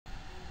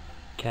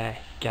Okay,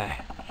 go.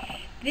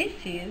 This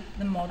is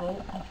the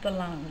model of the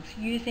lungs,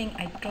 using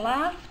a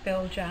glass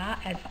bell jar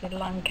as the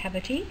lung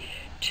cavity,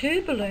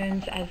 2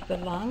 balloons as the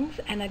lungs,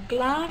 and a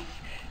glass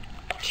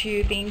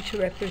tubing to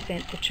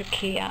represent the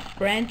trachea,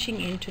 branching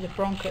into the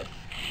bronchus.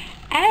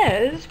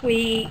 As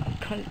we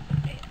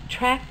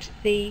contract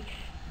the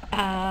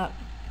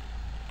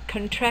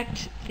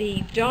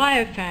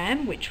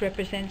diaphragm, which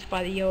represents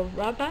by the yellow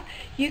rubber,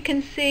 you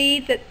can see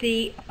that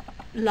the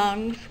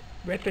lungs,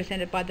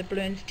 represented by the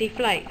balloons,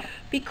 deflate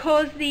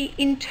because the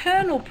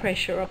internal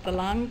pressure of the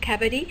lung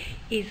cavity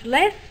is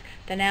less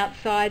than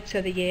outside,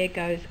 so the air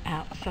goes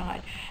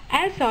outside.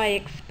 As I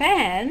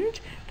expand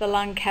the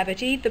lung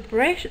cavity, the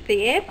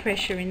air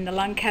pressure in the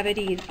lung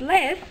cavity is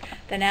less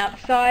than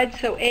outside,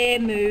 so air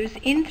moves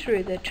in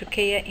through the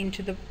trachea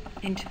into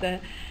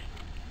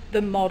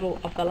the model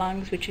of the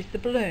lungs, which is the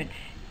balloon.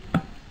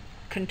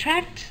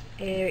 Contract,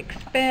 air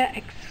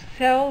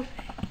expels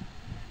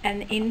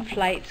and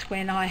inflates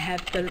when I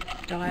have the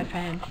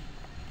diaphragm.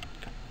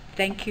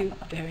 Thank you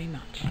very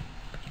much.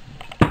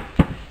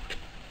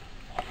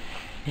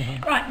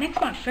 Right,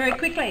 next one, very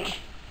quickly.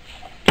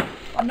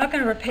 I'm not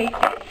going to repeat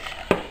this.